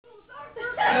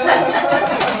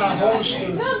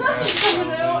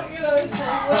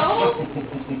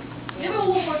Give it a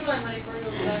little more time, honey, before you go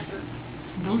to the doctor.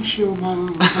 Don't show my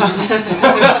little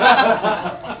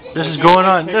This is going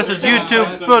on. This is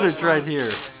YouTube footage right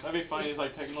here. That'd be funny. He's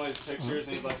like taking all these pictures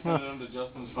and he's like sending them to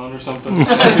Justin's phone or something. Here,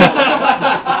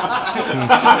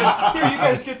 you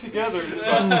guys get together.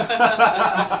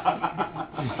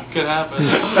 Could happen.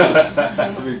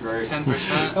 That'd be great.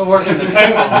 10%. I'm working the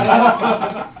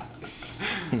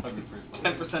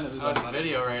 10% of his on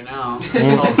video right now. He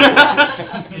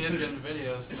is getting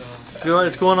video, so.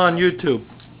 It's going on YouTube.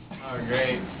 Oh,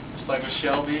 great. Just like with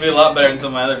Shelby. It'd be a lot better than some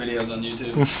of my other videos on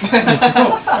YouTube.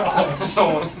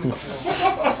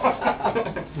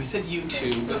 We said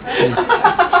YouTube.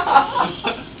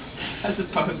 As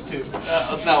opposed to.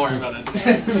 Let's not worry about it.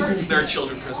 They're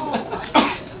children prison.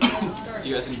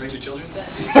 You guys can bring your children? No.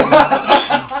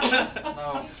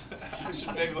 I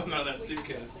should beg them out of that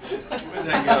suitcase. Where'd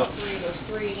that go?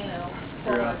 Three,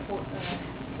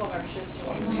 12-hour shifts.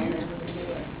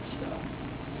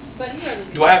 But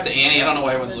Do I have to Annie? I don't know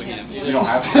why everyone's looking at me. You don't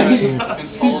have to.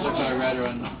 It's fold or I read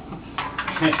run.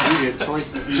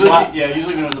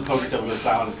 Usually when there's a poker table, the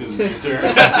sound is because it's your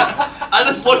turn. I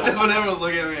just looked up when everyone was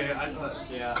looking at me. I thought,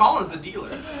 Colin's the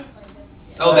dealer.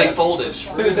 Oh, they folded.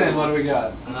 What do we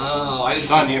got? Oh, I didn't.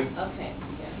 It's on you.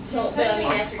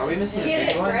 okay. Are we missing a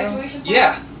big one?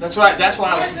 Yeah, that's right. That's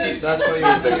why I was confused. That's why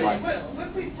you're a big line.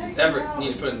 Everett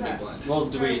need to put in the big blind.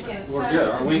 Well, we're good,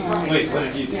 aren't we? Wait, what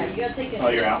did you do? Oh,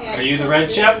 you're out. Are you the red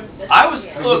chip? I was,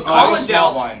 look, Colin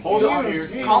dealt. Hold on here.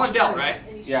 Colin dealt, right?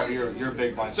 Yeah, but you're a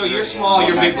big blind. So you're small,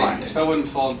 you're big blind. So I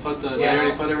wouldn't fold. Put the. They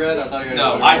already put it red. I thought you.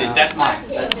 No, I did. That's mine.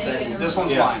 This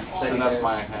one's mine. And that's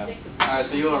mine. All right,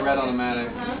 so you want red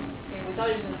automatic.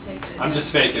 I'm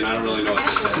just faking. I don't really know what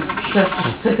this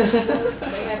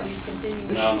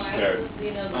is. No, I'm scared.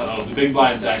 Uh-oh, the big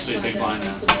blind's actually a big blind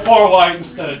now. 4 white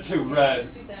instead of 2 red.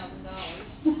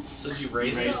 So did you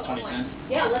raise 20 cents?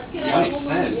 Yeah, let's get Yeah, on.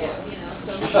 20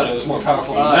 cents. I I thought it was more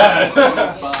powerful than that.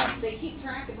 They keep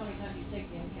track of how many times you take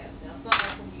the MCAS now. It's not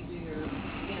like when you do your,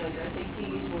 your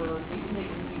SATs where you can take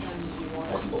as many times as you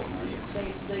want.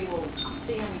 They will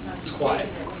see how many times you've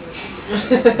taken it when you're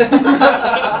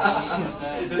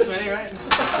This many, right?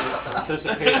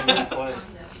 Anticipating play.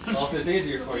 Well, if it's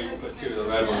easier for you, you put 2 of the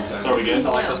red ones in. So are we good? I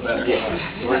like those better.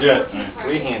 Yeah. We're good.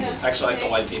 Three-handed. Actually, I like the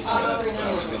white pieces better.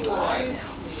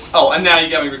 Oh, and now you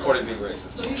got me recording being racist.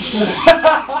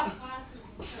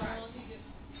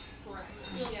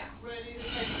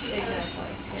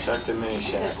 Check the mini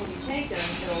shack.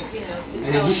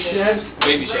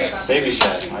 Baby shack. Baby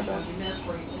shack, my bad.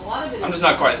 I'm just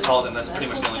not quite as tall as him. That's pretty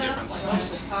much the only difference.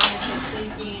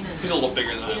 He's a little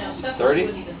bigger than I am. 30?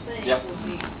 Yep.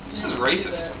 This is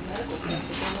racist.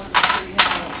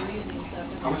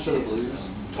 How much are the blues?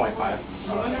 25.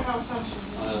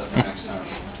 Next time.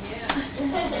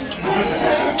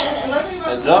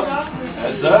 Heads up.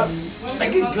 Heads up. I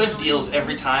get good deals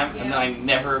every time, and then I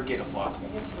never get a flop.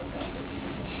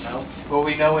 No? Well,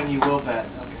 we know when you will bet.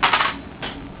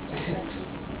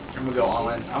 I'm gonna go all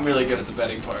in. I'm really good at the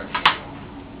betting part.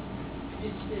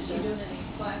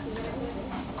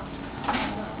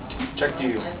 Check to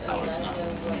you. Oh,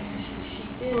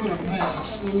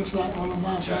 man, it looks like one of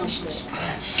my houses.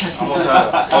 Almost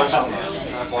out of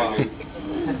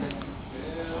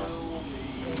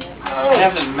I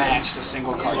haven't matched a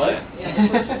single card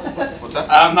yet. What's that?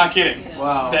 I'm not kidding.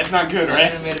 Wow. That's not good,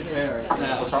 right? Made it fair.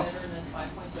 What's wrong?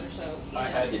 I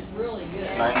had it.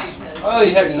 9. Oh,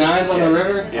 you had 9s on the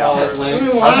river? Yeah. Oh, that's lame.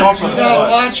 You gotta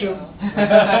watch them.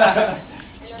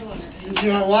 You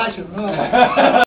gotta watch them.